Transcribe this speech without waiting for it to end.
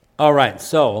All right,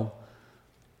 so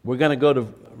we're going to go to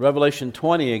Revelation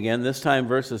 20 again, this time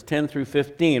verses 10 through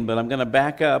 15, but I'm going to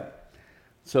back up.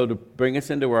 So to bring us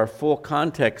into our full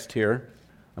context here,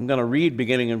 I'm going to read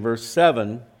beginning in verse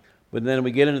 7, but then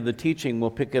we get into the teaching, we'll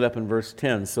pick it up in verse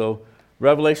 10. So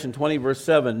Revelation 20, verse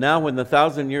 7, "Now when the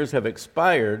 1,000 years have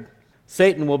expired,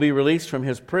 Satan will be released from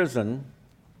his prison."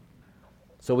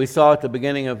 So we saw at the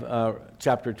beginning of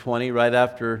chapter 20, right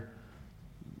after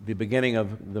the beginning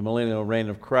of the millennial reign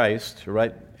of Christ,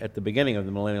 right at the beginning of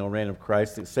the millennial reign of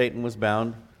Christ, that Satan was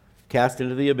bound, cast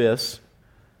into the abyss.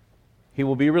 He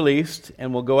will be released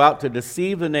and will go out to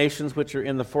deceive the nations which are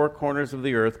in the four corners of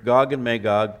the earth, Gog and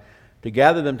Magog, to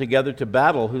gather them together to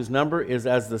battle, whose number is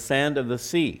as the sand of the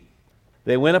sea.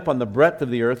 They went up on the breadth of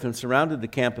the earth and surrounded the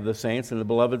camp of the saints and the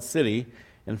beloved city,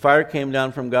 and fire came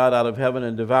down from God out of heaven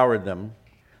and devoured them.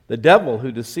 The devil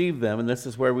who deceived them, and this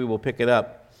is where we will pick it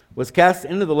up, was cast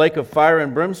into the lake of fire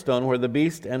and brimstone, where the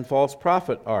beast and false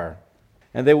prophet are.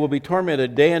 And they will be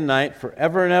tormented day and night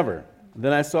forever and ever.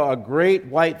 Then I saw a great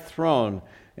white throne,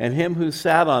 and him who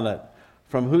sat on it,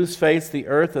 from whose face the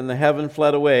earth and the heaven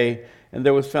fled away, and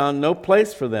there was found no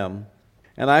place for them.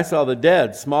 And I saw the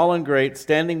dead, small and great,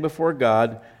 standing before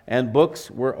God, and books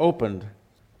were opened.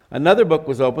 Another book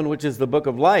was opened, which is the book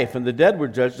of life, and the dead were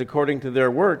judged according to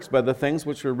their works by the things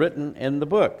which were written in the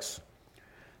books.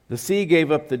 The sea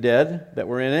gave up the dead that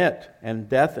were in it, and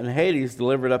death and Hades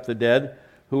delivered up the dead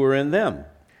who were in them.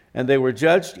 And they were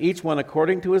judged, each one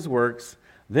according to his works.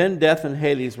 Then death and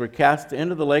Hades were cast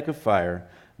into the lake of fire.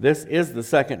 This is the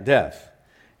second death.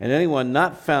 And anyone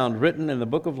not found written in the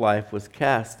book of life was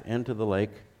cast into the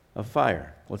lake of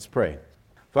fire. Let's pray.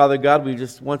 Father God, we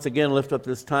just once again lift up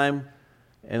this time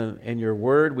in your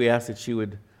word. We ask that you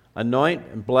would anoint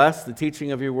and bless the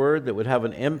teaching of your word, that would have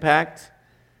an impact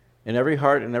in every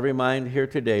heart and every mind here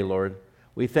today, Lord.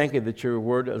 We thank you that your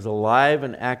word is alive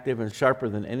and active and sharper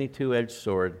than any two-edged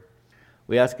sword.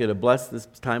 We ask you to bless this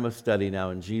time of study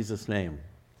now in Jesus' name.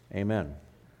 Amen.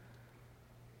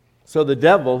 So the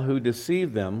devil who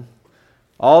deceived them,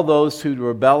 all those who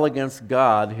rebel against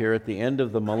God here at the end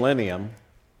of the millennium,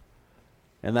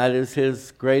 and that is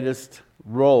his greatest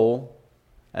role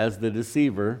as the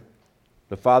deceiver,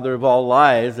 the father of all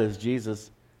lies, as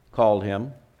Jesus called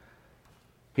him.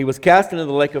 He was cast into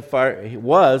the lake of fire. He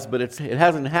was, but it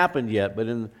hasn't happened yet. But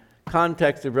in the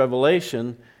context of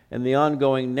Revelation and the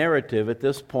ongoing narrative at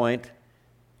this point,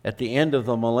 at the end of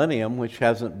the millennium, which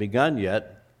hasn't begun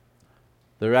yet,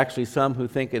 there are actually some who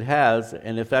think it has,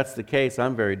 and if that's the case,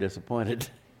 I'm very disappointed.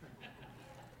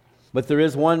 But there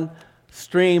is one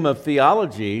stream of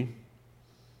theology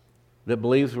that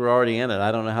believes we're already in it.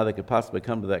 I don't know how they could possibly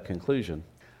come to that conclusion.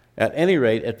 At any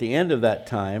rate, at the end of that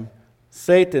time,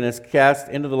 Satan is cast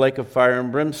into the lake of fire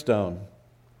and brimstone,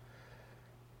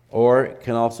 or it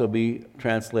can also be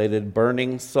translated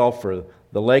burning sulfur,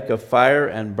 the lake of fire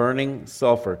and burning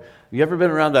sulfur. Have you ever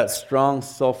been around that strong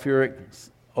sulfuric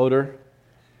odor?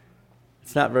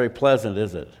 It's not very pleasant,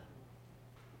 is it?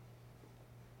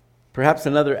 Perhaps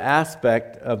another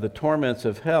aspect of the torments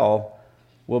of hell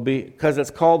will be, because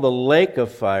it's called the lake of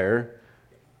fire,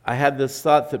 I had this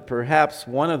thought that perhaps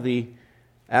one of the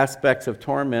aspects of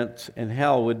torment in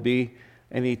hell would be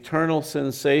an eternal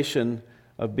sensation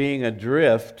of being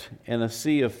adrift in a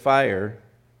sea of fire.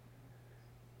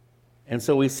 And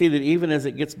so we see that even as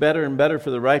it gets better and better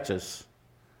for the righteous,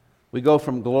 we go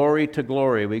from glory to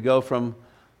glory. We go from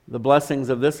the blessings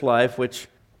of this life, which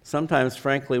sometimes,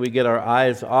 frankly, we get our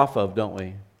eyes off of, don't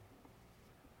we?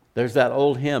 There's that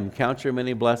old hymn, count your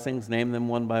many blessings, name them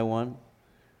one by one.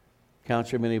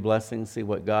 Count your many blessings, see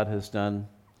what God has done.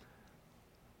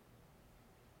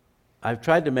 I've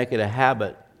tried to make it a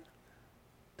habit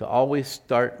to always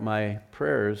start my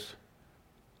prayers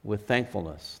with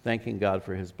thankfulness, thanking God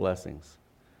for his blessings.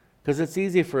 Because it's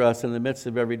easy for us in the midst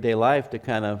of everyday life to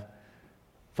kind of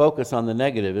focus on the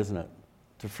negative, isn't it?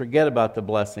 To forget about the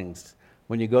blessings.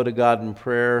 When you go to God in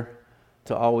prayer,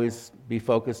 to always be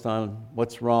focused on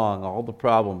what's wrong, all the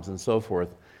problems, and so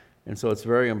forth. And so it's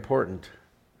very important.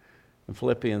 In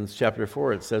Philippians chapter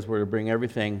 4, it says we're to bring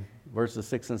everything, verses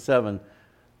 6 and 7,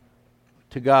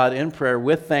 to God in prayer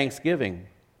with thanksgiving.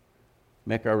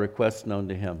 Make our requests known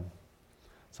to him.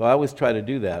 So I always try to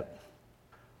do that.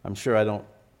 I'm sure I don't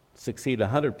succeed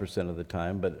 100% of the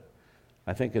time, but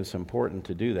I think it's important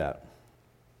to do that.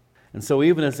 And so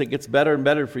even as it gets better and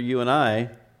better for you and I,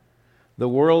 the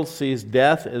world sees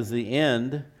death as the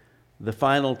end, the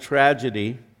final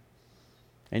tragedy,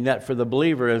 and yet for the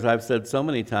believer, as I've said so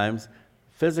many times,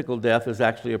 physical death is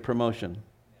actually a promotion.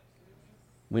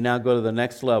 We now go to the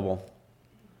next level.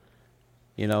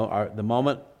 You know, the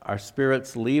moment our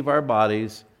spirits leave our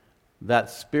bodies, that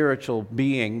spiritual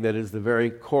being that is the very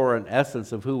core and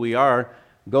essence of who we are,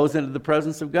 goes into the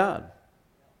presence of God.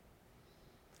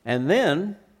 And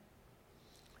then,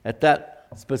 at that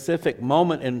specific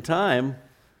moment in time,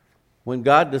 when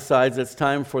God decides it's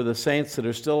time for the saints that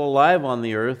are still alive on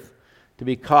the earth to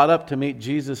be caught up to meet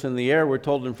Jesus in the air, we're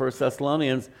told in 1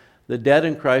 Thessalonians, the dead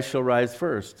in Christ shall rise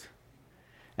first.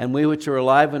 And we which are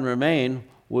alive and remain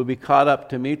will be caught up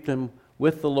to meet them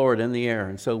with the Lord in the air.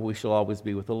 And so we shall always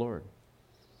be with the Lord.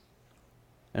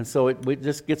 And so it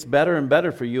just gets better and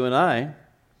better for you and I.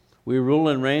 We rule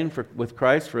and reign with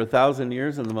Christ for 1,000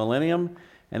 years in the millennium,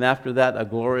 and after that, a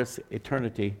glorious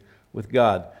eternity with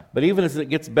God. But even as it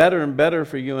gets better and better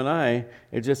for you and I,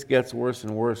 it just gets worse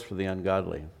and worse for the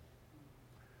ungodly.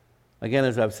 Again,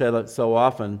 as I've said so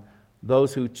often,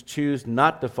 those who choose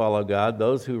not to follow God,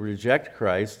 those who reject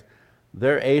Christ,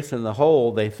 their ace in the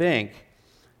hole, they think,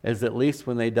 is at least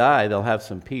when they die, they'll have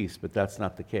some peace, but that's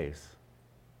not the case.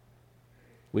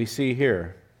 We see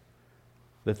here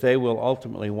that they will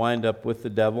ultimately wind up with the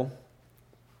devil,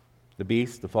 the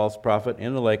beast, the false prophet,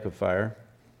 in the lake of fire.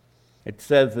 It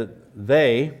says that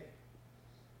they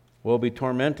will be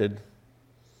tormented,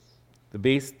 the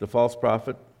beast, the false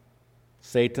prophet,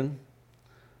 Satan,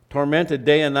 tormented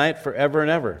day and night forever and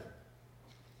ever.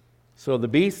 So the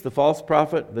beast, the false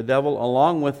prophet, the devil,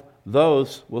 along with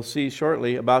those we'll see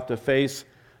shortly about to face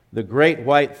the great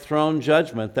white throne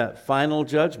judgment, that final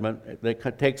judgment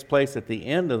that takes place at the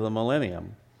end of the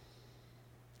millennium,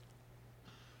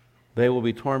 they will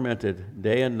be tormented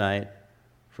day and night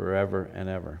forever and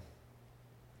ever.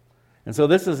 And so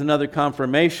this is another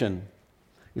confirmation.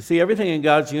 You see, everything in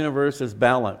God's universe is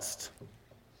balanced.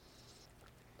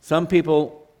 Some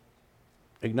people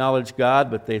acknowledge God,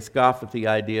 but they scoff at the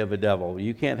idea of a devil.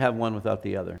 You can't have one without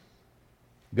the other.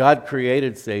 God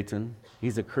created Satan.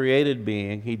 He's a created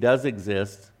being. He does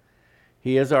exist.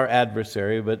 He is our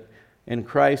adversary, but in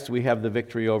Christ we have the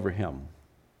victory over him.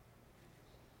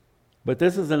 But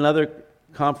this is another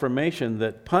confirmation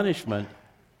that punishment,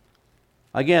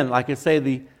 again, like I say,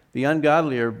 the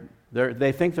ungodly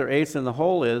they think their ace in the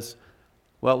hole is,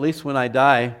 well, at least when I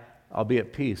die, I'll be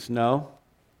at peace. No.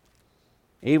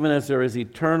 Even as there is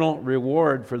eternal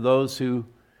reward for those who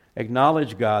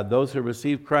acknowledge God, those who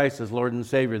receive Christ as Lord and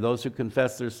Savior, those who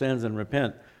confess their sins and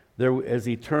repent, there is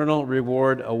eternal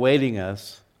reward awaiting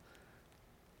us.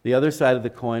 The other side of the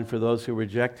coin, for those who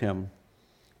reject him,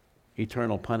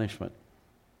 eternal punishment.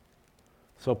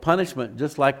 So punishment,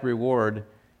 just like reward,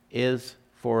 is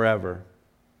forever.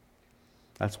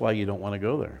 That's why you don't want to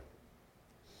go there.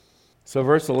 So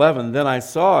verse 11, then I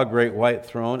saw a great white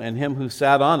throne and him who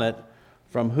sat on it,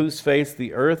 from whose face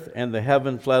the earth and the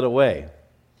heaven fled away,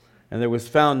 and there was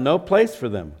found no place for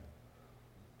them.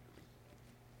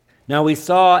 Now we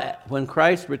saw when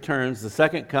Christ returns, the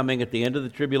second coming at the end of the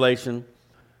tribulation,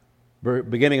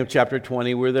 beginning of chapter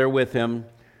 20, we're there with him.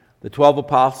 The 12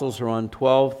 apostles are on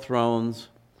 12 thrones,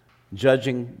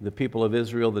 judging the people of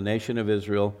Israel, the nation of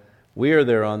Israel. We are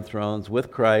there on thrones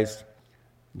with Christ,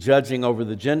 judging over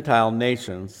the Gentile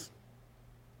nations.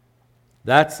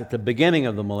 That's at the beginning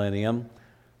of the millennium.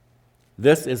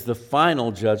 This is the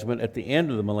final judgment at the end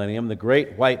of the millennium, the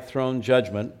great white throne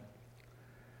judgment,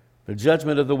 the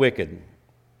judgment of the wicked.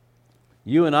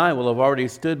 You and I will have already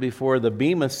stood before the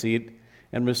bema seat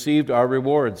and received our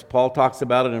rewards. Paul talks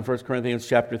about it in 1 Corinthians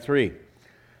chapter 3,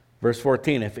 verse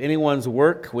 14. If anyone's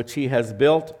work which he has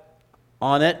built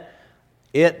on it,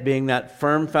 it being that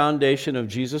firm foundation of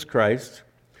Jesus Christ,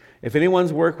 if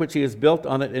anyone's work which he has built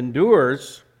on it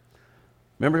endures,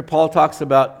 remember Paul talks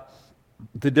about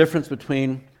the difference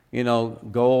between,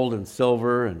 gold and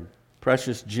silver and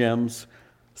precious gems,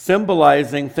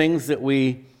 symbolizing things that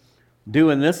we do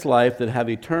in this life that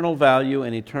have eternal value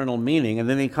and eternal meaning. And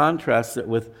then he contrasts it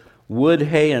with wood,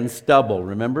 hay, and stubble,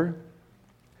 remember?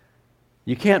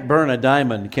 You can't burn a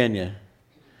diamond, can you?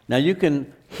 Now you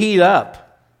can heat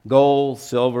up gold,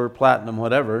 silver, platinum,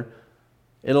 whatever.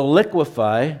 It'll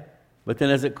liquefy, but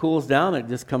then as it cools down, it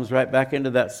just comes right back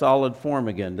into that solid form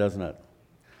again, doesn't it?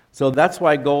 So that's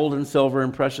why gold and silver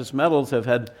and precious metals have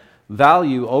had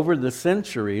value over the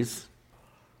centuries,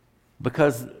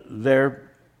 because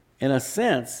they're, in a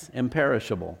sense,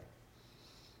 imperishable.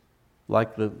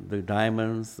 Like the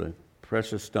diamonds, the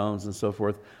precious stones, and so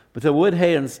forth. But the wood,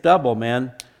 hay, and stubble,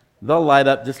 man, they'll light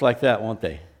up just like that, won't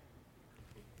they?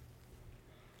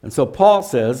 And so Paul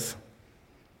says,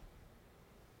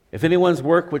 if anyone's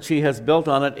work which he has built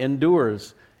on it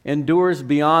endures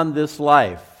beyond this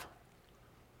life,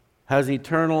 has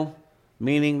eternal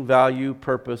meaning, value,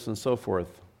 purpose, and so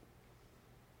forth,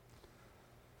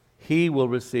 he will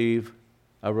receive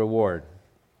a reward.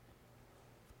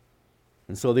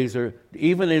 And so these are,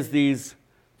 even as these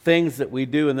things that we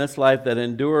do in this life that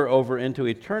endure over into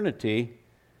eternity,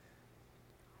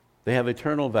 they have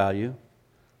eternal value,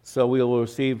 so we will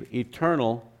receive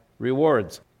eternal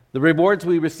rewards. The rewards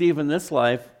we receive in this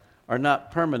life are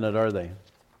not permanent, are they?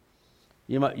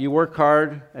 You work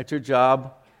hard at your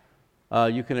job,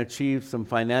 you can achieve some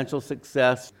financial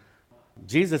success.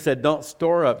 Jesus said, don't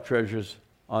store up treasures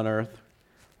on earth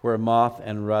where moth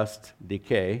and rust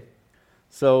decay.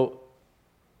 So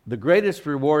the greatest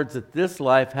rewards that this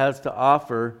life has to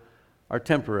offer are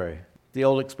temporary. The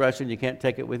old expression, you can't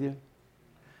take it with you.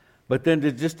 But then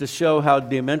just to show how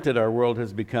demented our world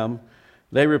has become,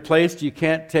 they replaced you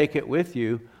can't take it with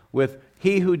you with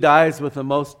he who dies with the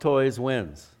most toys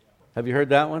wins. Have you heard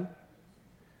that one?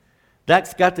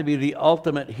 That's got to be the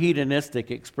ultimate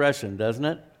hedonistic expression, doesn't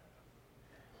it?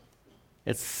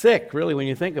 It's sick, really, when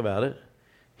you think about it.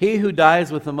 He who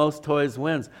dies with the most toys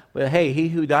wins. But hey, he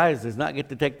who dies does not get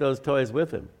to take those toys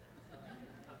with him.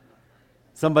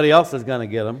 Somebody else is going to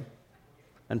get them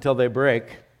until they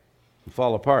break and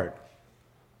fall apart.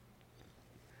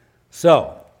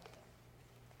 So,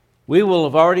 we will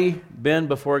have already been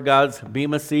before God's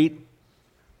bema seat,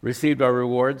 received our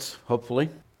rewards, hopefully.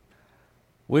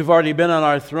 We've already been on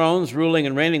our thrones, ruling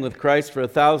and reigning with Christ for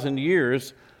 1,000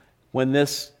 years when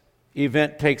this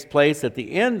event takes place at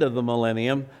the end of the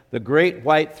millennium, the great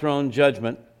white throne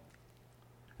judgment.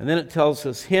 And then it tells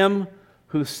us him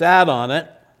who sat on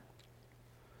it.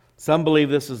 Some believe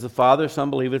this is the Father, some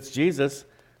believe it's Jesus.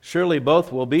 Surely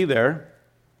both will be there.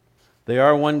 They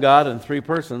are one God in three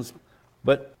persons.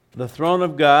 But the throne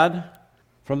of God,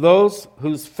 from those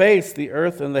whose face the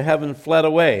earth and the heaven fled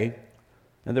away,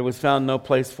 and there was found no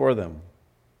place for them.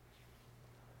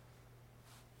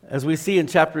 As we see in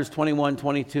chapters 21,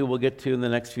 22, we'll get to in the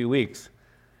next few weeks,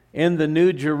 in the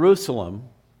new Jerusalem,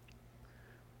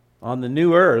 on the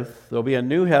new earth, there'll be a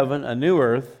new heaven, a new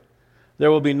earth. There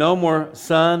will be no more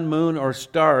sun, moon, or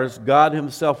stars. God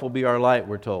himself will be our light,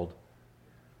 we're told.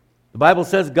 The Bible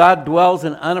says God dwells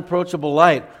in unapproachable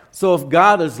light. So if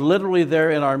God is literally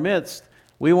there in our midst,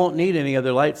 we won't need any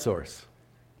other light source.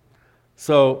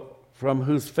 So, from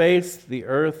whose face the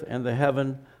earth and the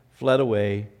heaven fled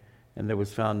away, and there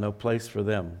was found no place for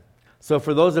them. So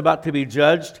for those about to be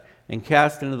judged and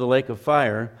cast into the lake of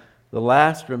fire, the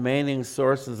last remaining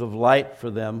sources of light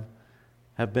for them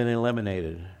have been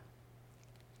eliminated.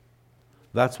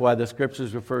 That's why the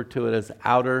scriptures refer to it as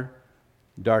outer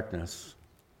darkness.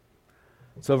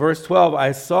 So verse 12,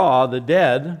 I saw the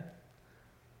dead,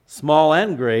 small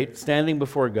and great, standing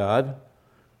before God,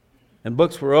 and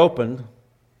books were opened.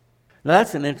 Now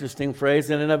that's an interesting phrase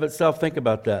in and of itself. Think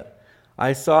about that.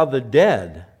 I saw the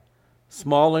dead,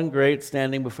 small and great,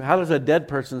 standing before. How does a dead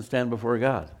person stand before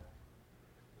God?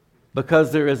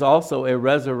 Because there is also a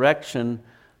resurrection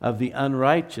of the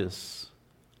unrighteous.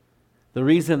 The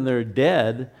reason they're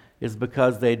dead is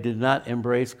because they did not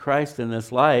embrace Christ in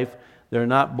this life. They're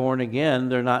not born again.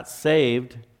 They're not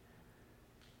saved.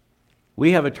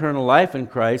 We have eternal life in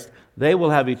Christ. They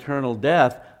will have eternal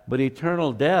death, but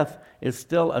eternal death is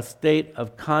still a state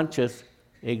of conscious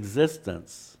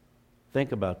existence.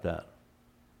 Think about that.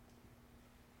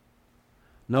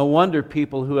 No wonder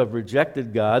people who have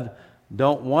rejected God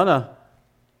don't want to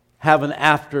have an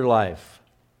afterlife.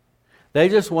 They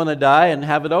just want to die and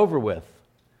have it over with.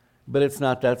 But it's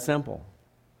not that simple.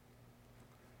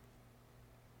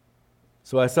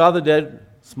 So I saw the dead,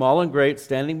 small and great,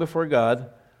 standing before God.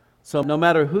 So no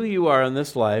matter who you are in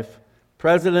this life,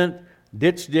 president,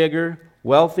 ditch digger,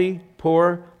 wealthy,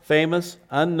 poor, famous,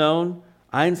 unknown,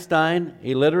 Einstein,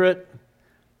 illiterate,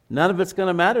 none of it's going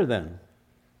to matter then.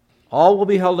 All will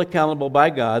be held accountable by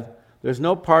God. There's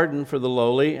no pardon for the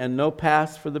lowly and no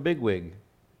pass for the bigwig.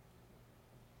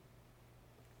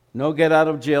 No get out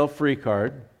of jail free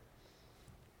card.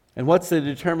 And what's the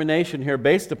determination here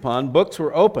based upon? Books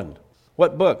were opened.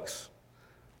 What books?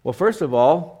 Well, first of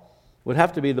all, would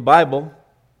have to be the Bible,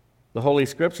 the Holy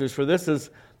Scriptures, for this is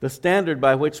the standard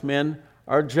by which men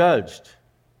are judged.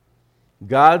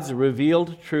 God's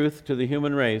revealed truth to the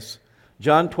human race.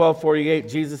 John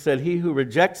 12:48, Jesus said, he who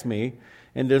rejects me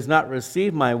and does not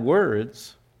receive my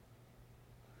words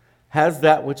has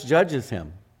that which judges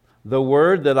him. The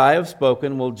word that I have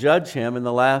spoken will judge him in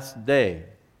the last day.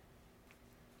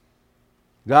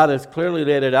 God has clearly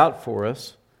laid it out for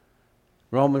us.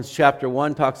 Romans chapter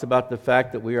 1 talks about the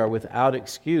fact that we are without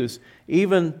excuse.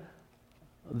 Even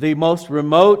the most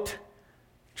remote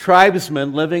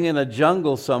tribesman living in a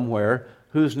jungle somewhere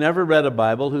who's never read a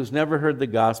Bible, who's never heard the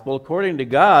gospel, according to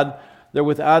God, they're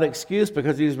without excuse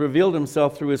because he's revealed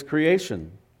himself through his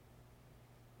creation.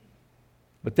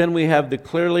 But then we have the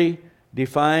clearly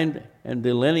defined and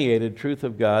delineated truth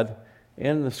of God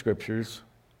in the Scriptures,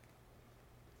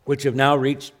 which have now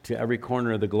reached to every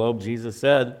corner of the globe. Jesus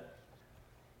said,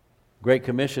 Great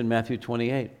Commission, Matthew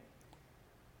 28,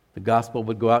 the gospel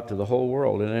would go out to the whole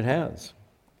world, and it has.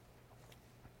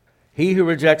 He who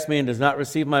rejects me and does not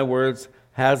receive my words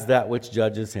has that which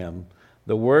judges him.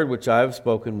 The word which I have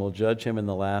spoken will judge him in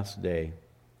the last day.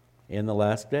 In the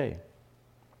last day.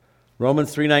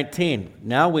 Romans 3:19.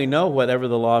 Now we know whatever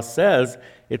the law says,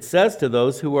 it says to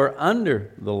those who are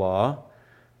under the law,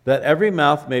 that every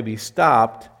mouth may be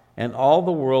stopped and all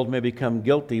the world may become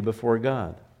guilty before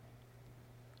God.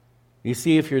 You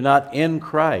see, if you're not in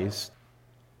Christ,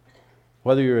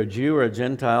 whether you're a Jew or a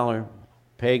Gentile or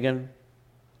pagan,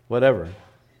 whatever,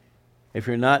 if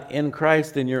you're not in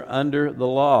Christ, then you're under the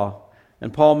law.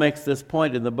 And Paul makes this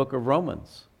point in the book of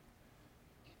Romans.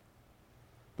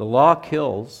 The law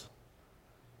kills.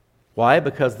 Why?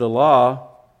 Because the law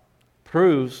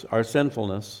proves our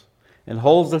sinfulness and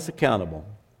holds us accountable.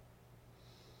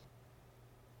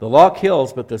 The law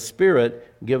kills, but the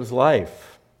Spirit gives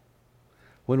life.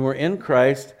 When we're in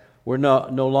Christ, we're no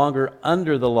longer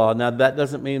under the law. Now, that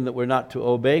doesn't mean that we're not to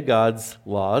obey God's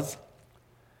laws.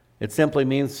 It simply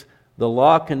means the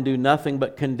law can do nothing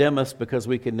but condemn us because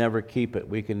we can never keep it.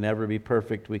 We can never be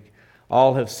perfect. We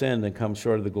all have sinned and come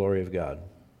short of the glory of God.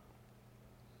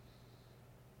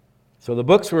 So the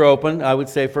books were opened. I would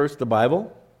say first the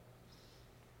Bible.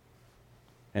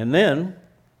 And then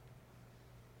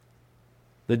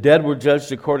the dead were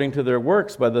judged according to their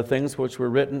works by the things which were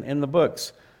written in the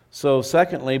books. So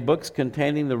secondly, books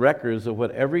containing the records of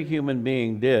what every human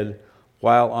being did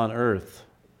while on earth.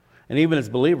 And even as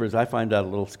believers, I find that a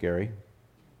little scary,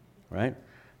 right?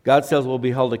 God says we'll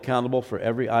be held accountable for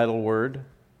every idle word.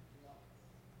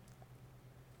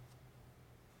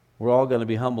 We're all going to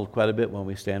be humbled quite a bit when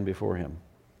we stand before Him.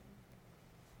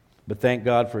 But thank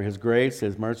God for His grace,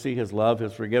 His mercy, His love,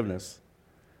 His forgiveness.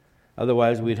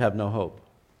 Otherwise, we'd have no hope.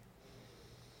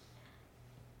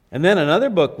 And then another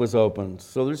book was opened.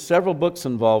 So there's several books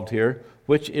involved here,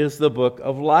 which is the book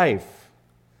of life.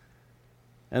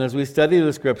 And as we study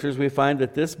the Scriptures, we find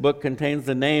that this book contains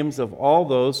the names of all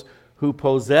those who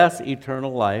possess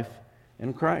eternal life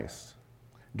in Christ.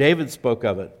 David spoke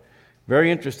of it. Very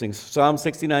interesting. Psalm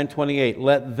 69:28.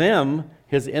 Let them,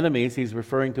 his enemies, he's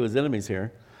referring to his enemies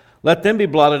here, let them be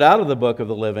blotted out of the book of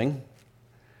the living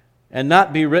and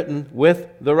not be written with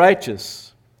the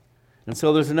righteous. And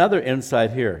so there's another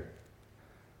insight here.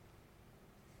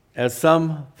 As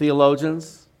some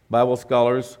theologians, Bible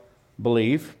scholars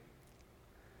believe,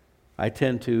 I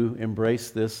tend to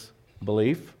embrace this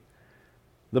belief.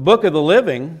 The book of the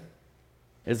living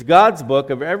is God's book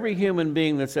of every human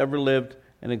being that's ever lived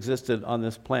and existed on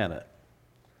this planet.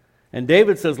 And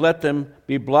David says, let them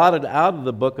be blotted out of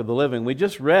the book of the living. We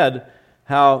just read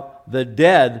how the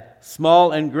dead,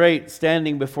 small and great,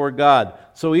 standing before God.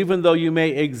 So even though you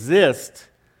may exist,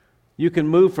 you can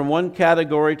move from one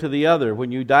category to the other.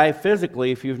 When you die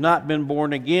physically, if you've not been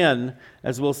born again,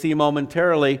 as we'll see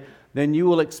momentarily, then you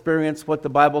will experience what the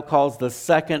Bible calls the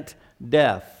second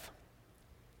death.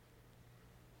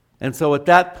 And so at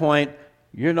that point,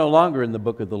 you're no longer in the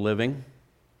book of the living.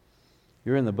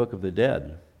 You're in the book of the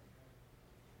dead.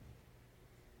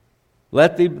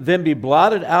 Let them be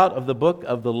blotted out of the book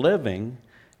of the living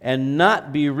and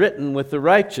not be written with the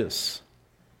righteous.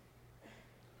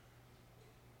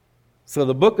 So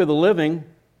the book of the living,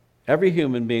 every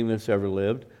human being that's ever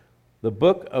lived, the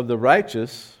book of the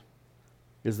righteous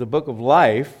is the book of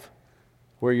life,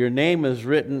 where your name is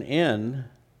written in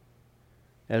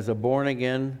as a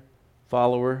born-again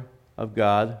follower of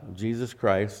God, of Jesus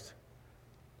Christ,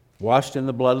 washed in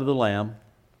the blood of the Lamb.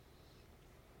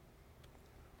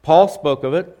 Paul spoke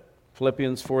of it,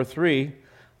 Philippians 4:3.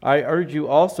 I urge you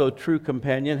also, true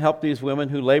companion, help these women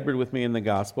who labored with me in the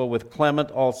gospel, with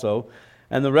Clement also,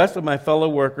 and the rest of my fellow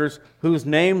workers whose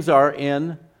names are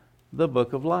in the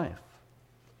book of life.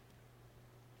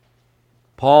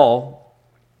 Paul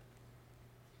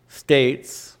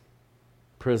states,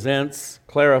 presents,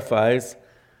 clarifies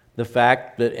the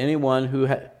fact that anyone who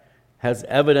has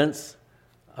evidence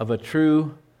of a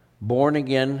true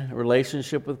born-again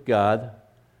relationship with God,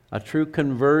 a true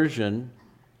conversion,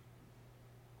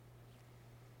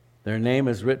 their name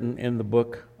is written in the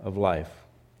book of life.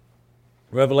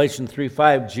 Revelation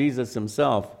 3:5, Jesus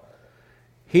himself,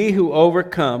 he who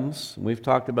overcomes, we've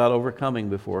talked about overcoming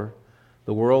before,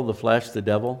 the world, the flesh, the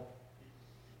devil,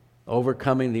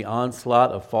 overcoming the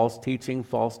onslaught of false teaching,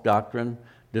 false doctrine,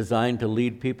 designed to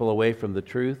lead people away from the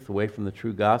truth, away from the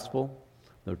true gospel,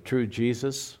 the true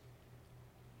Jesus.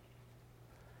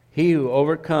 He who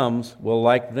overcomes will,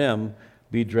 like them,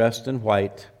 be dressed in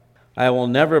white, I will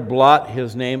never blot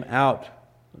his name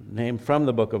from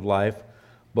the book of life,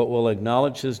 but will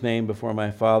acknowledge his name before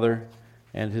my Father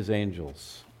and his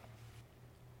angels.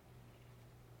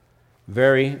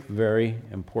 Very, very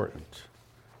important.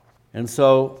 And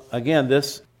so, again,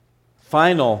 this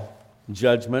final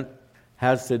judgment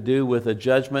has to do with a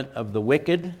judgment of the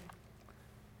wicked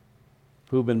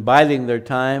who've been biding their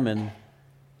time in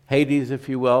Hades, if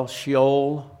you will,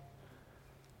 Sheol,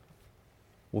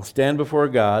 will stand before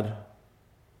God,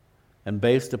 and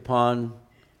based upon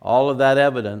all of that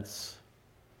evidence,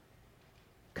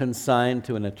 consigned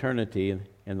to an eternity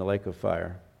in the lake of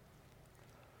fire.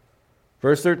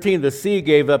 Verse 13, the sea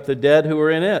gave up the dead who were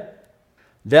in it.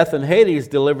 Death and Hades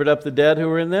delivered up the dead who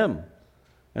were in them.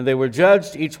 And they were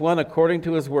judged, each one according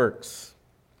to his works.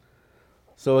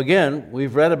 So again,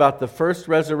 we've read about the first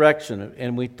resurrection,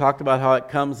 and we talked about how it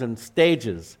comes in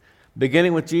stages,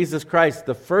 beginning with Jesus Christ,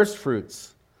 the first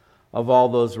fruits of all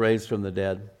those raised from the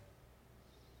dead.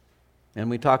 And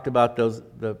we talked about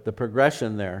the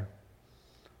progression there.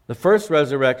 The first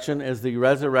resurrection is the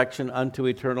resurrection unto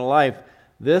eternal life.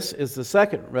 This is the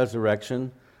second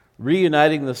resurrection,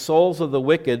 reuniting the souls of the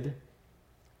wicked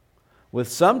with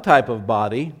some type of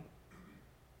body.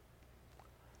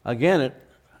 Again,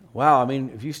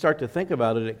 if you start to think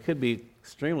about it, it could be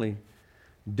extremely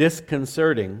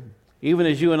disconcerting. Even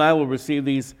as you and I will receive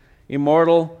these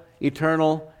immortal,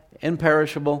 eternal,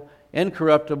 imperishable,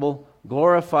 incorruptible,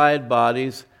 glorified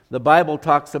bodies, the Bible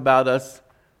talks about us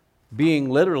being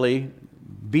literally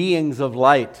beings of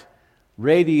light,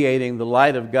 radiating the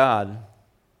light of God.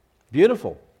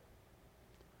 Beautiful.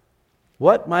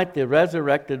 What might the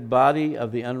resurrected body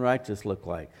of the unrighteous look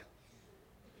like?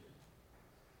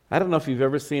 I don't know if you've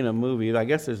ever seen a movie. I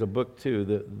guess there's a book too.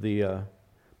 The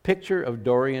Picture of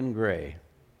Dorian Gray.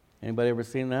 Anybody ever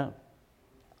seen that?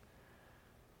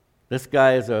 This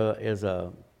guy is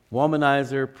a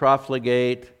womanizer,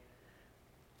 profligate,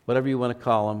 whatever you want to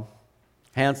call him,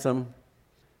 handsome,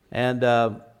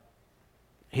 and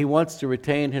he wants to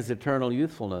retain his eternal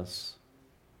youthfulness.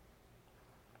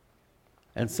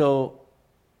 And so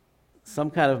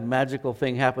some kind of magical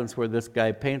thing happens where this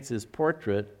guy paints his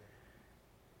portrait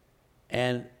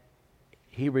and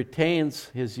he retains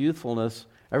his youthfulness.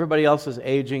 Everybody else is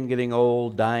aging, getting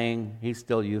old, dying. He's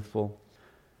still youthful.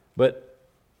 But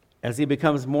as he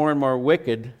becomes more and more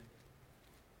wicked,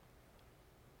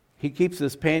 he keeps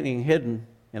this painting hidden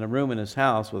in a room in his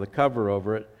house with a cover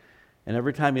over it. And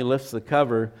every time he lifts the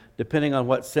cover, depending on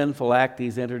what sinful act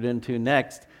he's entered into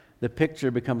next, the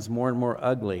picture becomes more and more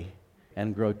ugly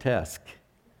and grotesque.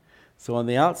 So on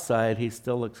the outside, he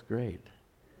still looks great.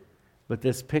 But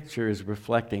this picture is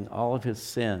reflecting all of his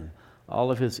sin,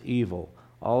 all of his evil,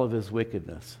 all of his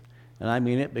wickedness. And I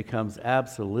mean, it becomes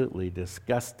absolutely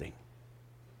disgusting.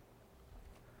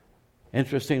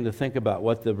 Interesting to think about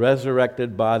what the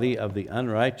resurrected body of the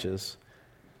unrighteous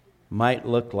might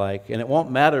look like. And it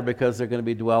won't matter because they're going to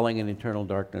be dwelling in eternal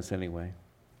darkness anyway.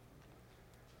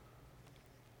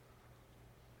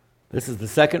 This is the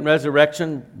second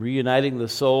resurrection, reuniting the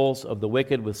souls of the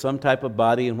wicked with some type of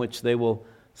body in which they will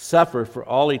suffer for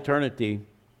all eternity.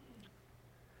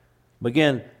 But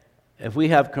again, if we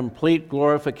have complete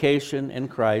glorification in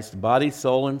Christ, body,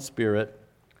 soul, and spirit,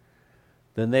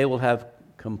 then they will have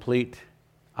complete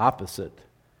opposite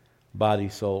body,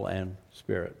 soul, and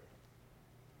spirit.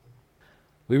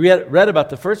 We read about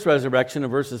the first resurrection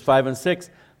in verses 5 and 6.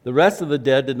 The rest of the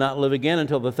dead did not live again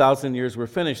until the 1,000 years were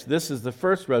finished. This is the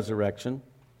first resurrection,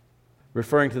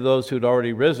 referring to those who'd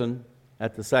already risen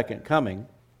at the second coming.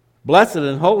 Blessed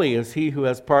and holy is he who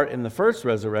has part in the first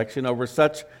resurrection. Over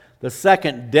such the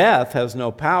second death has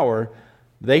no power.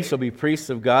 They shall be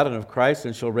priests of God and of Christ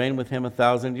and shall reign with him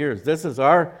 1,000 years. This is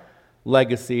our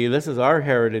legacy. This is our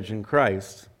heritage in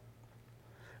Christ.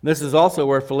 This is also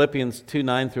where Philippians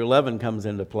 2:9-11 comes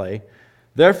into play.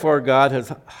 Therefore God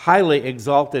has highly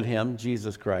exalted him,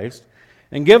 Jesus Christ,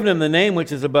 and given him the name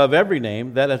which is above every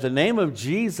name, that at the name of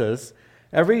Jesus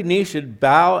every knee should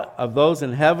bow, of those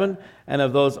in heaven and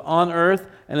of those on earth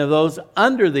and of those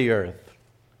under the earth.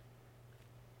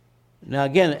 Now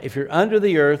again, if you're under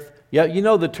the earth, you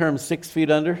know the term 6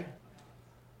 feet under?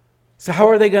 So how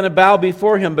are they going to bow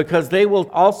before him? Because they will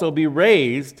also be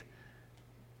raised,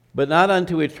 but not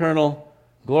unto eternal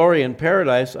glory in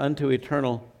paradise, unto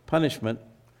eternal punishment.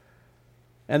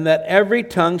 And that every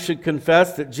tongue should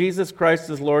confess that Jesus Christ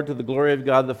is Lord to the glory of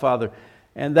God the Father.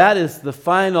 And that is the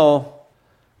final,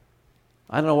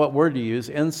 I don't know what word to use,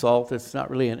 insult. It's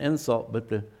not really an insult, but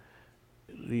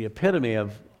the epitome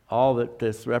of all that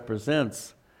this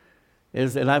represents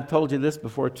is, and I've told you this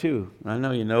before too, I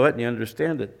know you know it and you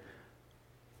understand it.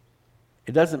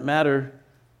 It doesn't matter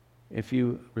if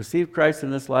you receive Christ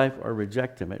in this life or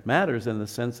reject him. It matters in the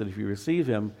sense that if you receive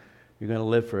him, you're going to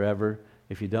live forever.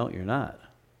 If you don't, you're not.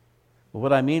 But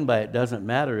what I mean by it doesn't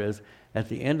matter is, at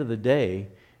the end of the day,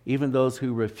 even those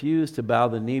who refuse to bow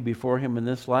the knee before him in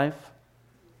this life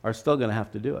are still going to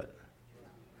have to do it.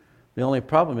 The only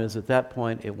problem is, at that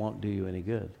point, it won't do you any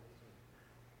good.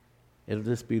 It'll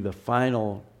just be the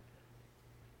final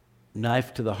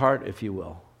knife to the heart, if you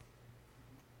will.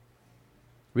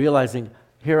 Realizing,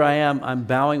 here I am, I'm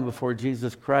bowing before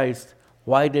Jesus Christ.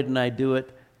 Why didn't I do it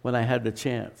when I had the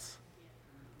chance?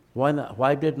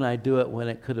 Why didn't I do it when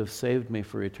it could have saved me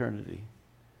for eternity?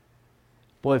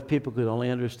 Boy, if people could only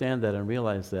understand that and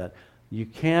realize that. You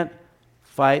can't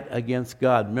fight against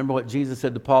God. Remember what Jesus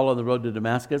said to Paul on the road to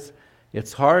Damascus?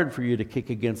 It's hard for you to kick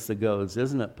against the goads,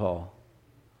 isn't it, Paul?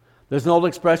 There's an old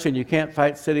expression, you can't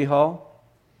fight City Hall.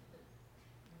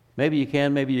 Maybe you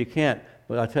can, maybe you can't.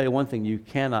 But I'll tell you one thing, you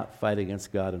cannot fight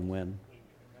against God and win.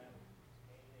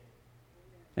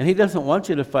 And he doesn't want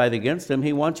you to fight against him.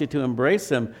 He wants you to embrace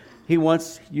him. He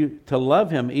wants you to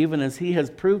love him, even as he has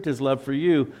proved his love for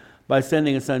you by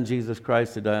sending his son Jesus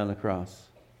Christ to die on the cross.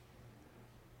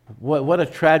 What a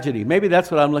tragedy. Maybe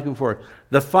that's what I'm looking for.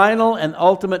 The final and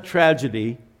ultimate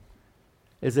tragedy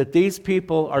is that these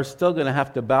people are still going to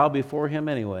have to bow before him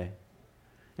anyway.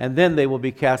 And then they will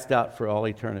be cast out for all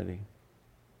eternity.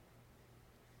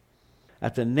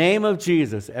 At the name of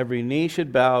Jesus, every knee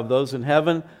should bow, of those in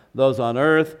heaven, those on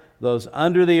earth, those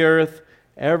under the earth.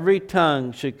 Every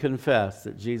tongue should confess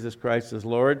that Jesus Christ is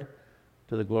Lord,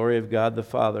 to the glory of God the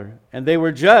Father. And they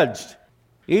were judged,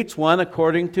 each one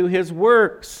according to his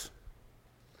works.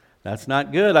 That's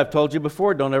not good. I've told you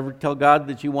before, don't ever tell God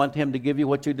that you want him to give you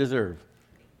what you deserve.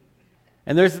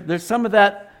 And there's some of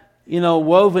that,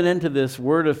 woven into this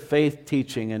word of faith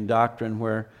teaching and doctrine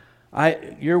where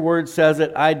your word says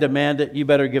it, I demand it, you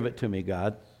better give it to me,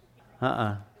 God.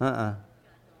 Don't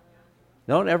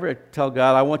ever tell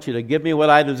God, I want you to give me what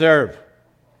I deserve.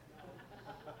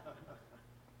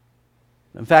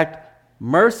 In fact,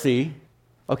 mercy,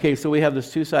 okay, so we have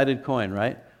this two-sided coin,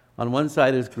 right? On one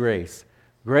side is grace.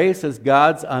 Grace is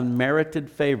God's unmerited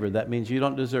favor. That means you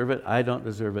don't deserve it, I don't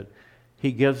deserve it.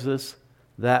 He gives us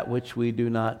that which we do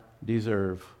not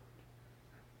deserve.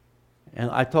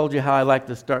 And I told you how I like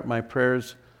to start my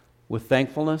prayers with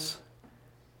thankfulness.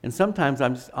 And sometimes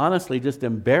I'm honestly just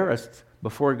embarrassed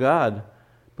before God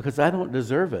because I don't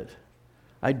deserve it.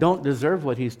 I don't deserve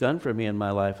what he's done for me in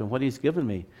my life and what he's given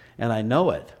me. And I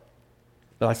know it.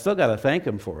 But I still got to thank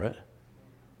him for it.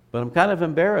 But I'm kind of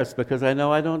embarrassed because I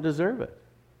know I don't deserve it.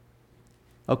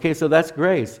 Okay, so that's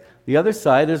grace. The other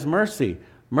side is mercy.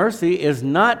 Mercy is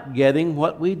not getting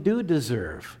what we do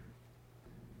deserve.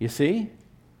 You see?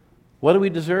 What do we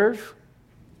deserve?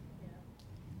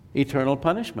 Eternal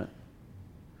punishment.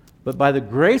 But by the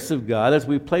grace of God, as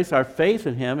we place our faith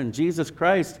in him and Jesus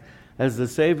Christ as the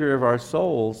Savior of our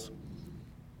souls,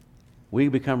 we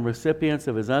become recipients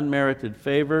of his unmerited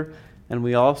favor, and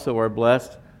we also are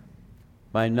blessed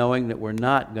by knowing that we're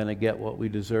not going to get what we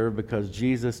deserve because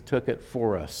Jesus took it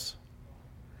for us.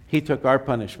 He took our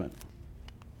punishment.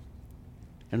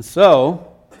 And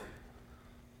so,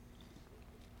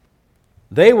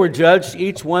 they were judged,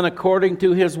 each one according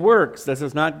to his works. This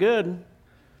is not good.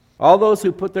 All those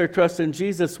who put their trust in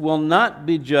Jesus will not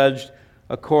be judged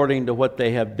according to what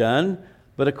they have done,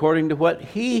 but according to what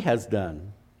he has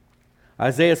done.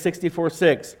 Isaiah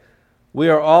 64:6, we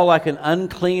are all like an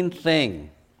unclean thing,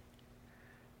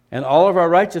 and all of our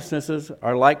righteousnesses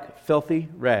are like filthy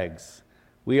rags.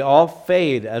 We all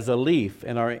fade as a leaf,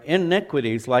 and our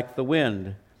iniquities, like the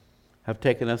wind, have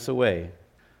taken us away.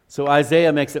 So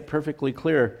Isaiah makes it perfectly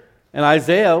clear. And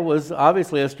Isaiah was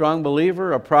obviously a strong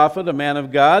believer, a prophet, a man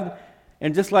of God.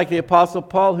 And just like the Apostle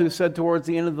Paul, who said towards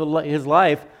the end of his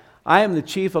life, I am the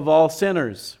chief of all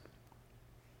sinners.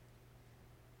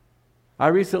 I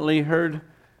recently heard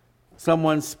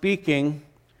someone speaking,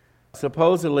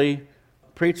 supposedly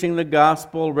preaching the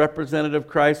gospel, representative of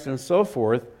Christ, and so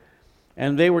forth.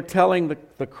 And they were telling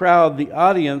the crowd, the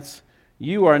audience,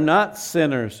 you are not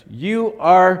sinners. You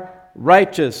are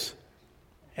righteous.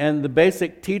 And the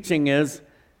basic teaching is,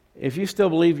 if you still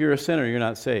believe you're a sinner, you're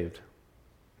not saved.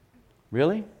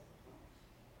 Really?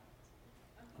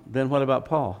 Then what about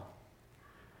Paul?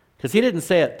 Because he didn't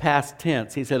say it past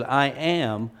tense. He said, I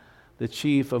am the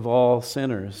chief of all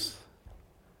sinners.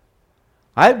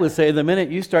 I would say the minute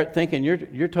you start thinking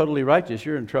you're totally righteous,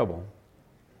 you're in trouble.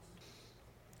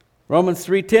 Romans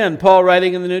 3:10, Paul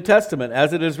writing in the New Testament,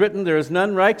 as it is written, there is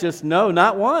none righteous, no,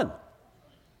 not one.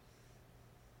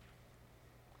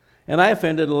 And I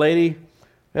offended a lady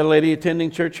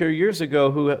attending church here years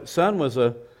ago whose son was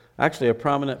a actually a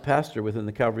prominent pastor within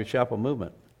the Calvary Chapel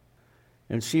movement.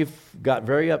 And she got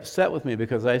very upset with me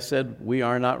because I said, we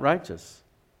are not righteous.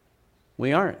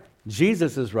 We aren't.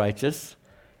 Jesus is righteous,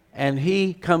 and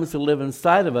he comes to live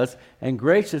inside of us and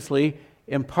graciously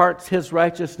imparts his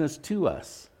righteousness to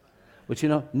us. But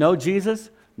no Jesus,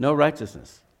 no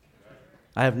righteousness.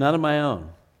 I have none of my own.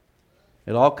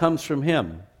 It all comes from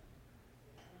him.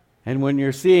 And when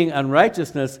you're seeing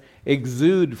unrighteousness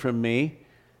exude from me,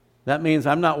 that means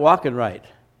I'm not walking right.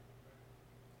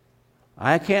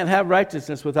 I can't have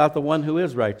righteousness without the one who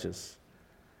is righteous.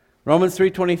 Romans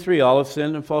 3:23, all have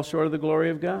sinned and fall short of the glory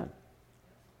of God.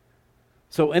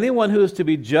 So anyone who is to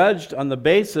be judged on the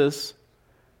basis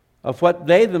of what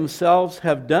they themselves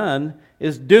have done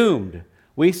is doomed.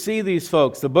 We see these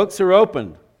folks. The books are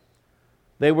opened.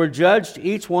 They were judged,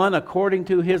 each one according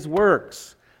to his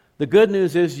works. The good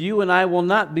news is you and I will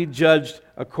not be judged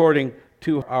according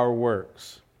to our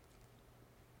works.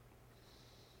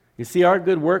 You see, our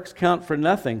good works count for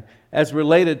nothing as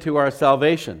related to our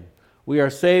salvation. We are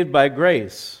saved by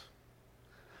grace.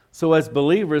 So as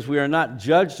believers, we are not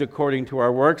judged according to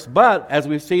our works, but as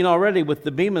we've seen already with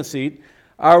the Bema seat,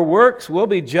 our works will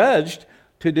be judged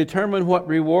to determine what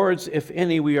rewards, if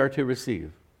any, we are to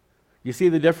receive. You see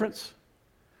the difference?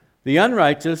 The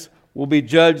unrighteous will be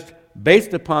judged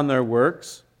based upon their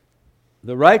works.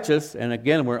 The righteous, and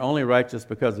again, we're only righteous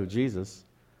because of Jesus,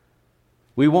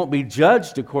 we won't be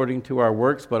judged according to our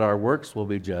works, but our works will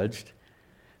be judged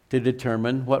to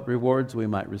determine what rewards we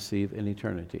might receive in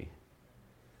eternity.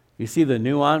 You see the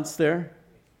nuance there?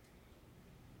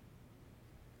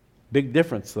 Big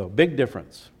difference, though. Big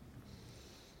difference.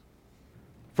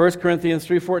 1 Corinthians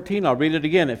 3:14, I'll read it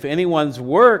again. If anyone's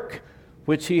work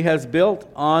which he has built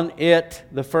on it,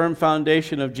 the firm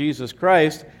foundation of Jesus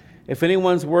Christ, if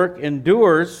anyone's work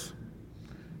endures,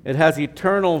 it has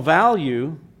eternal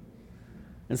value.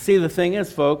 And see, the thing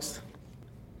is, folks,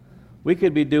 we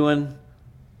could be doing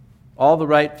all the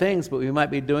right things, but we might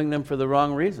be doing them for the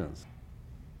wrong reasons.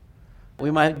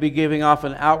 We might be giving off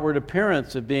an outward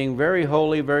appearance of being very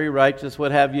holy, very righteous,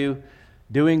 what have you,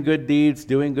 doing good deeds,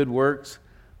 doing good works.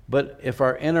 But if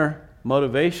our inner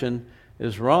motivation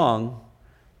is wrong,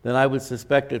 then I would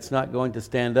suspect it's not going to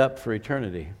stand up for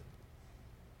eternity.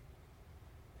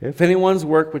 If anyone's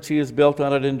work which he has built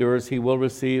on it endures, he will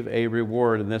receive a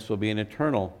reward, and this will be an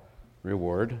eternal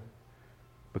reward,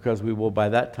 because we will by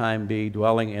that time be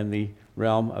dwelling in the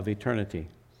realm of eternity.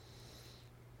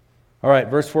 All right,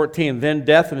 verse 14. Then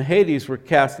death and Hades were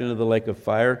cast into the lake of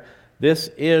fire. This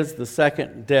is the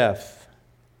second death.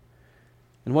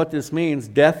 And what this means,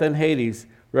 death and Hades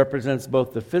represents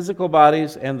both the physical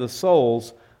bodies and the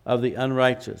souls of the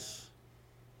unrighteous.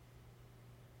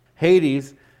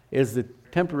 Hades is the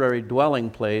temporary dwelling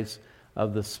place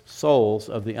of the souls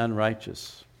of the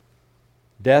unrighteous.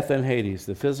 Death and Hades,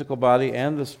 the physical body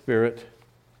and the spirit,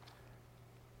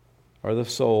 or the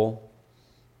soul,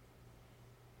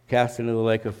 cast into the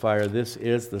lake of fire. This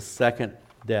is the second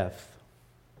death.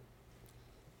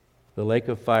 The lake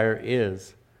of fire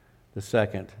is the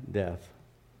second death.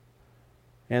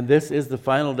 And this is the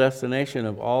final destination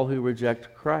of all who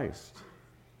reject Christ.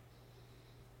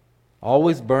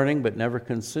 Always burning but never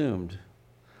consumed.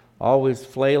 Always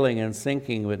flailing and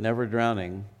sinking but never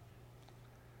drowning.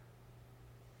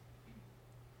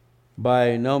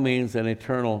 By no means an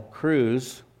eternal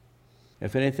cruise,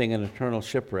 if anything, an eternal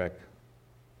shipwreck.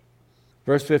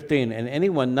 Verse 15, and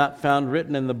anyone not found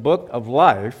written in the book of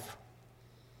life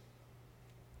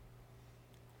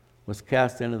was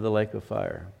cast into the lake of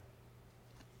fire.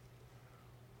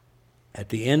 At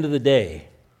the end of the day,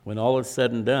 when all is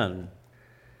said and done,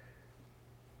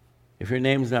 if your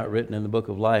name's not written in the book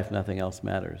of life, nothing else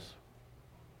matters.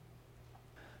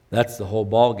 That's the whole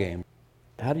ball game.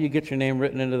 How do you get your name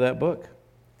written into that book?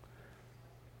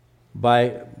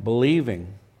 By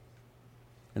believing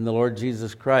in the Lord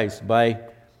Jesus Christ, by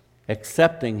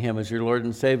accepting Him as your Lord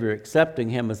and Savior, accepting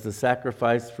Him as the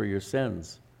sacrifice for your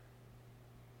sins.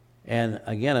 And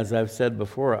again, as I've said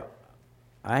before,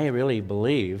 I really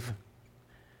believe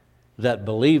that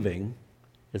believing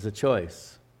is a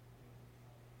choice.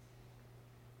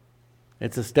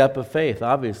 It's a step of faith,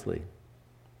 obviously.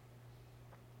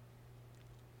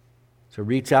 So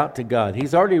reach out to God.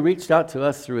 He's already reached out to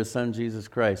us through His Son, Jesus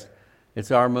Christ.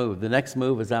 It's our move. The next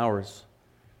move is ours,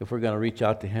 if we're going to reach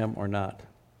out to Him or not.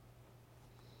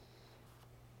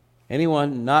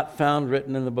 Anyone not found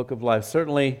written in the book of life.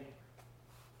 Certainly,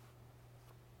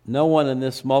 no one in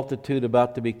this multitude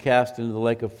about to be cast into the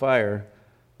lake of fire,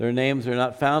 their names are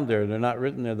not found there. They're not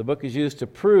written there. The book is used to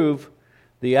prove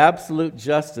the absolute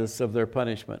justice of their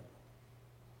punishment.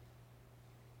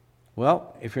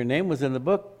 Well, if your name was in the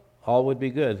book, all would be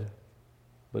good.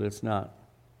 but it's not.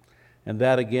 And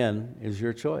that, again, is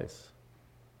your choice.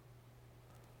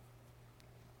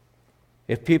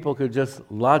 If people could just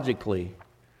logically,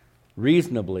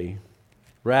 reasonably,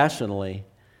 rationally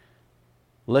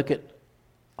look at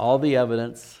all the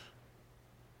evidence,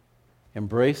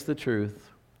 embrace the truth,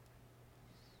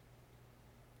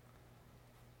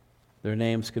 their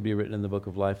names could be written in the book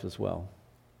of life as well.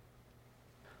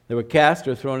 They were cast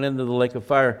or thrown into the lake of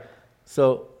fire.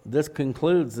 So this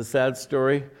concludes the sad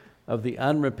story of the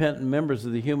unrepentant members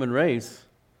of the human race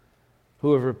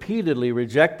who have repeatedly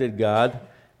rejected God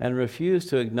and refused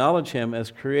to acknowledge Him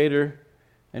as Creator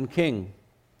and King.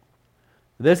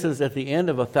 This is at the end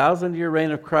of a 1,000-year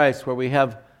reign of Christ, where we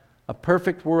have a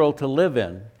perfect world to live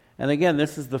in. And again,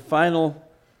 this is the final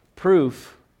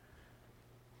proof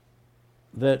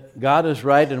that God is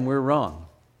right and we're wrong.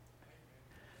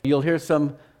 You'll hear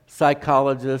some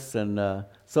psychologists and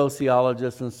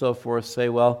sociologists and so forth say,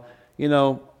 well,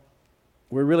 we're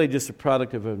really just a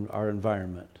product of our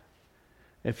environment.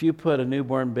 If you put a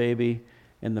newborn baby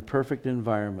in the perfect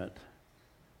environment,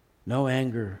 no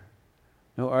anger,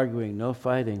 no arguing, no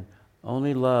fighting,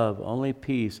 only love, only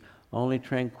peace, only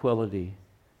tranquility,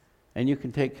 and you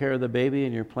can take care of the baby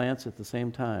and your plants at the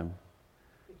same time,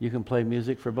 you can play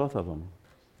music for both of them.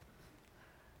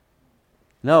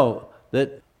 No,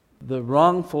 that the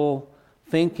wrongful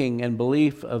thinking and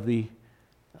belief of the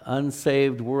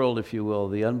unsaved world, if you will,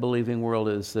 the unbelieving world,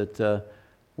 is that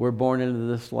we're born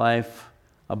into this life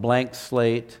a blank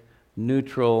slate,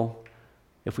 neutral.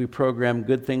 If we program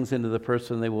good things into the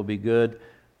person, they will be good.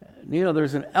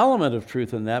 There's an element of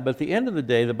truth in that, but at the end of the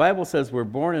day, the Bible says we're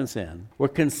born in sin, we're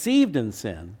conceived in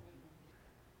sin,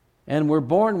 and we're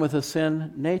born with a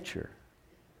sin nature.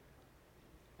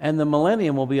 And the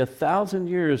millennium will be 1,000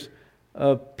 years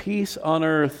of peace on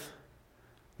earth,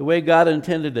 the way God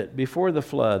intended it, before the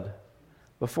flood,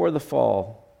 before the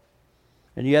fall.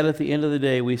 And yet at the end of the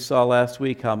day, we saw last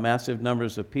week how massive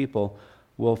numbers of people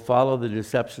will follow the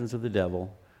deceptions of the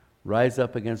devil, rise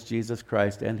up against Jesus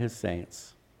Christ and His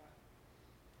saints.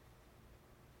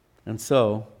 And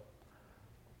so,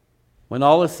 when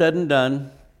all is said and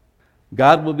done,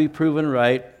 God will be proven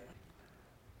right,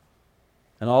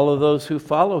 and all of those who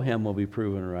follow Him will be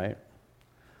proven right.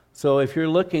 So if you're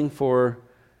looking for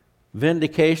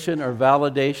vindication or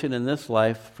validation in this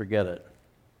life, forget it.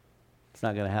 It's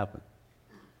not going to happen.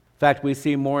 In fact, we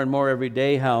see more and more every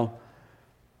day how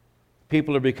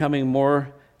people are becoming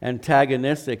more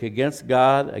antagonistic against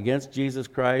God, against Jesus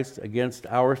Christ, against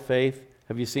our faith.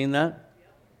 Have you seen that?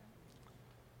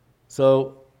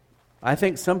 So I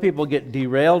think some people get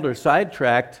derailed or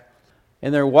sidetracked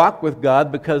in their walk with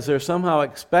God because they're somehow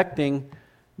expecting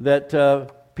that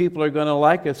people are going to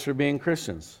like us for being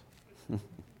Christians.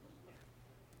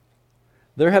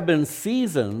 There have been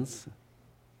seasons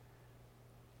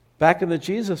back in the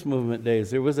Jesus movement days.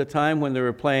 There was a time when they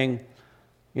were playing,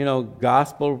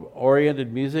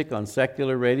 gospel-oriented music on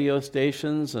secular radio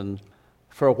stations, and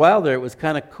for a while there it was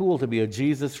kind of cool to be a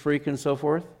Jesus freak and so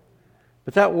forth.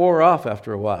 But that wore off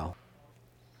after a while.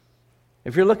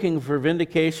 If you're looking for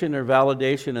vindication or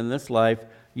validation in this life,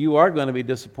 you are going to be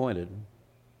disappointed.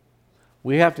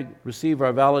 We have to receive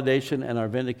our validation and our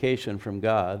vindication from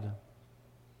God.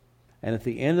 And at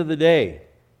the end of the day,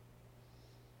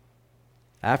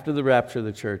 after the rapture of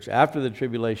the church, after the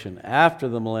tribulation, after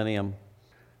the millennium,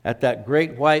 at that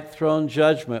great white throne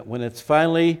judgment, when it's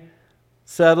finally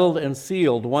settled and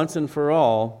sealed once and for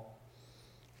all,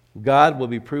 God will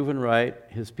be proven right,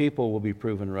 His people will be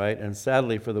proven right, and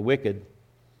sadly for the wicked,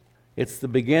 it's the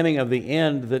beginning of the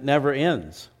end that never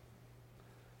ends.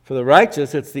 For the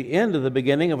righteous, it's the end of the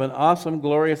beginning of an awesome,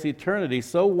 glorious eternity,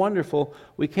 so wonderful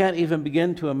we can't even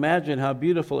begin to imagine how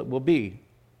beautiful it will be.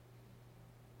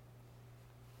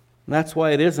 And that's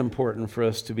why it is important for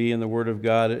us to be in the Word of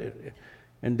God.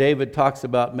 And David talks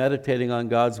about meditating on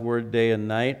God's Word day and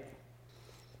night.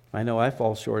 I know I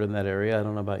fall short in that area. I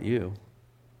don't know about you.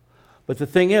 But the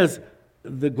thing is,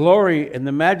 the glory and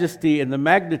the majesty and the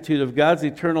magnitude of God's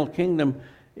eternal kingdom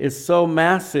is so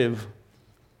massive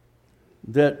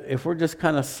that if we're just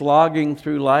kind of slogging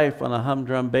through life on a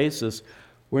humdrum basis,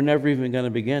 we're never even going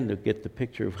to begin to get the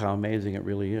picture of how amazing it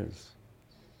really is.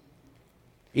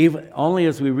 Even only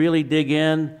as we really dig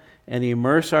in and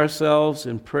immerse ourselves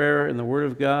in prayer and the Word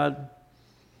of God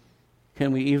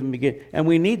can we even begin. And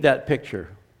we need that picture.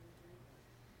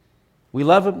 We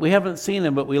love Him. We haven't seen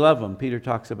Him, but we love Him. Peter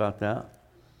talks about that.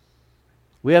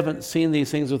 We haven't seen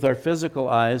these things with our physical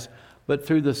eyes, but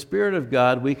through the Spirit of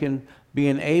God, we can be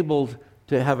enabled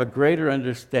to have a greater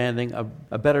understanding,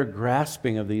 a better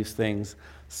grasping of these things,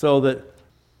 so that,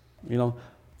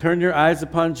 turn your eyes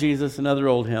upon Jesus, another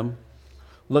old hymn.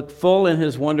 look full in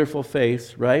his wonderful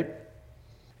face, right?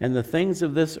 And the things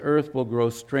of this earth will grow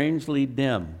strangely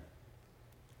dim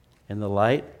in the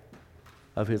light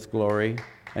of his glory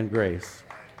and grace.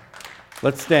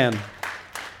 Let's stand.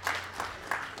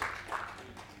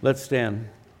 Let's stand.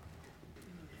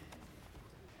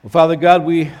 Well, Father God,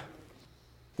 we're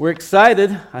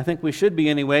excited, I think we should be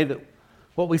anyway, that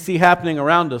what we see happening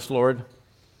around us, Lord.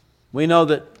 We know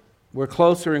that we're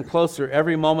closer and closer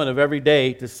every moment of every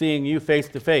day to seeing you face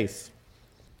to face.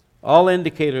 All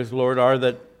indicators, Lord, are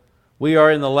that we are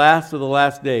in the last of the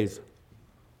last days.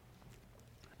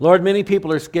 Lord, many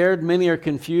people are scared, many are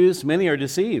confused, many are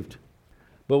deceived.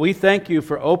 But we thank you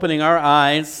for opening our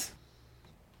eyes,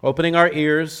 opening our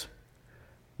ears.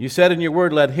 You said in your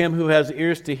word, let him who has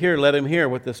ears to hear, let him hear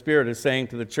what the Spirit is saying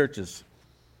to the churches.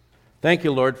 Thank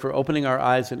you, Lord, for opening our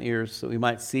eyes and ears so we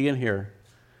might see and hear.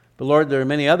 But Lord, there are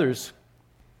many others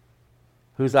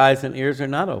whose eyes and ears are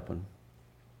not open.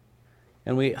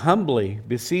 And we humbly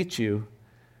beseech you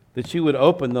that you would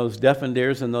open those deafened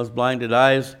ears and those blinded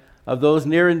eyes of those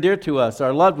near and dear to us,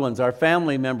 our loved ones, our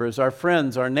family members, our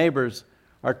friends, our neighbors,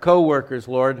 our co-workers,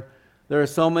 Lord. There are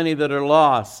so many that are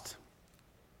lost.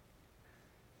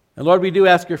 And Lord, we do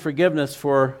ask your forgiveness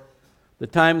for the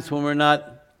times when we're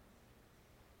not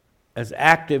as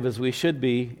active as we should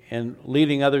be in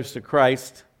leading others to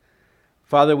Christ.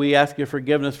 Father, we ask your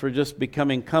forgiveness for just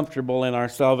becoming comfortable in our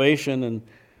salvation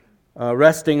and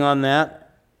resting on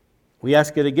that. We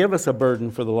ask you to give us a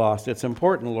burden for the lost. It's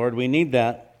important, Lord. We need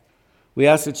that. We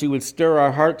ask that you would stir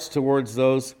our hearts towards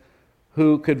those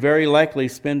who could very likely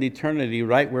spend eternity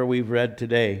right where we've read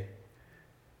today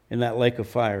in that lake of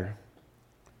fire.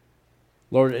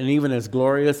 Lord, and even as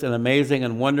glorious and amazing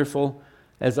and wonderful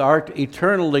as our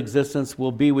eternal existence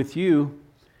will be with you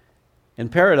in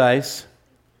paradise,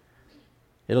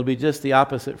 it'll be just the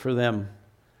opposite for them.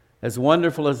 As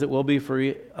wonderful as it will be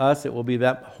for us, it will be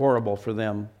that horrible for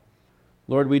them.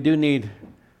 Lord, we do need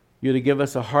you to give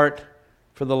us a heart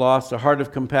for the lost, a heart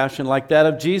of compassion like that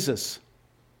of Jesus.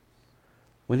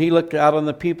 When he looked out on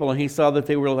the people and he saw that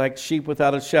they were like sheep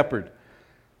without a shepherd,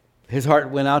 his heart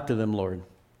went out to them, Lord.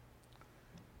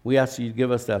 We ask you to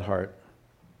give us that heart.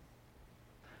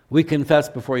 We confess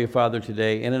before you, Father,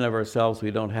 today, in and of ourselves, we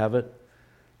don't have it.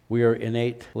 We are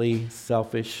innately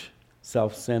selfish,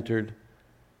 self-centered,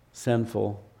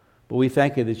 sinful. But we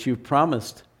thank you that you've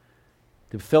promised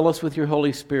to fill us with your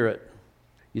Holy Spirit.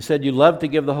 You said you love to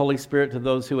give the Holy Spirit to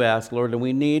those who ask, Lord, and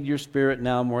we need your Spirit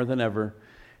now more than ever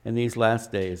in these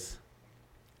last days.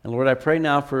 And Lord, I pray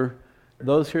now for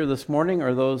those here this morning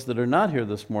or those that are not here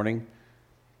this morning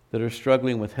that are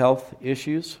struggling with health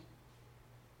issues.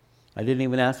 I didn't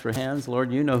even ask for hands.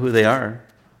 Lord, you know who they are.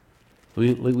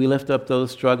 We lift up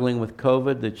those struggling with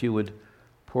COVID, that you would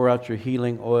pour out your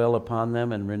healing oil upon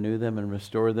them and renew them and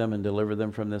restore them and deliver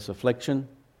them from this affliction.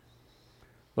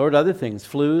 Lord, other things,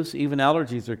 flus, even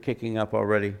allergies are kicking up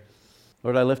already.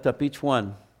 Lord, I lift up each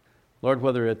one. Lord,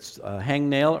 whether it's a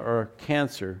hangnail or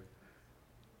cancer,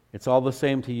 it's all the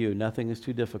same to you. Nothing is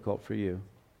too difficult for you.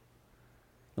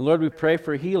 And Lord, we pray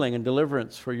for healing and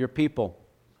deliverance for your people,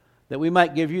 that we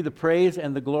might give you the praise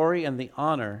and the glory and the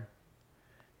honor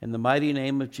in the mighty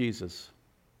name of Jesus.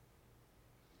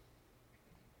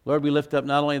 Lord, we lift up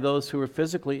not only those who are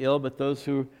physically ill, but those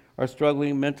who are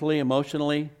struggling mentally,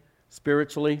 emotionally,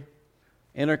 spiritually,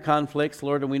 inner conflicts,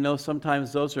 Lord, and we know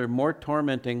sometimes those are more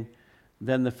tormenting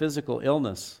than the physical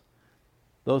illness.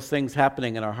 Those things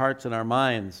happening in our hearts and our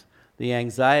minds, the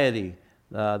anxiety,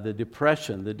 the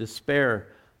depression, the despair.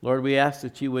 Lord, we ask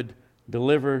that you would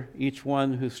deliver each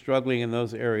one who's struggling in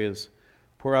those areas.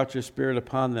 Pour out your Spirit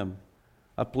upon them.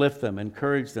 Uplift them,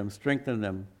 encourage them, strengthen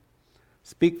them.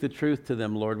 Speak the truth to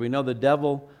them, Lord. We know the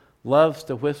devil loves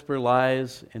to whisper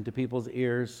lies into people's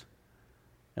ears.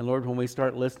 And Lord, when we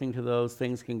start listening to those,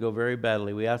 things can go very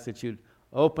badly. We ask that you'd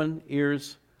open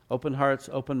ears, open hearts,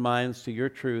 open minds to your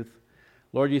truth.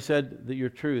 Lord, you said that your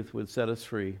truth would set us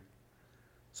free.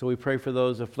 So we pray for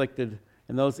those afflicted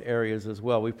in those areas as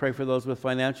well. We pray for those with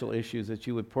financial issues, that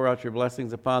you would pour out your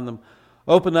blessings upon them.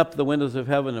 Open up the windows of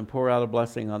heaven and pour out a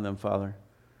blessing on them, Father.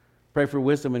 Pray for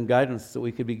wisdom and guidance so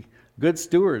we could be good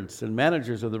stewards and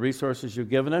managers of the resources you've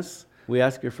given us. We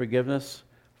ask your forgiveness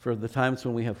for the times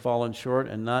when we have fallen short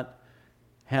and not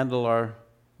handle our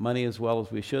money as well as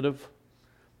we should have.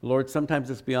 Lord, sometimes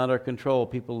it's beyond our control.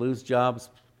 People lose jobs,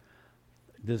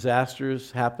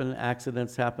 disasters happen,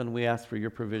 accidents happen. We ask for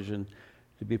your provision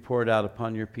to be poured out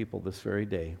upon your people this very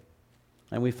day.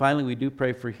 And we do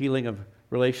pray for healing of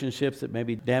relationships that may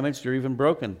be damaged or even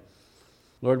broken.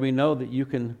 Lord, we know that you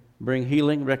can bring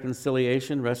healing,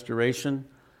 reconciliation, restoration.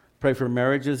 Pray for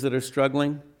marriages that are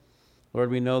struggling.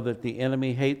 Lord, we know that the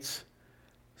enemy hates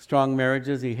strong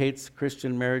marriages. He hates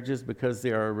Christian marriages because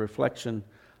they are a reflection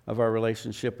of our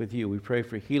relationship with you. We pray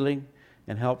for healing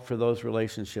and help for those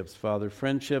relationships, Father.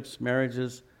 Friendships,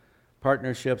 marriages,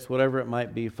 partnerships, whatever it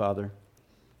might be, Father.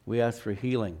 We ask for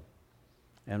healing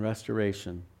and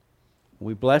restoration.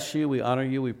 We bless you, we honor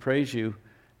you, we praise you,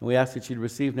 and we ask that you'd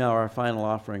receive now our final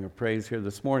offering of praise here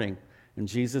this morning. In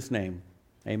Jesus' name,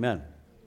 amen.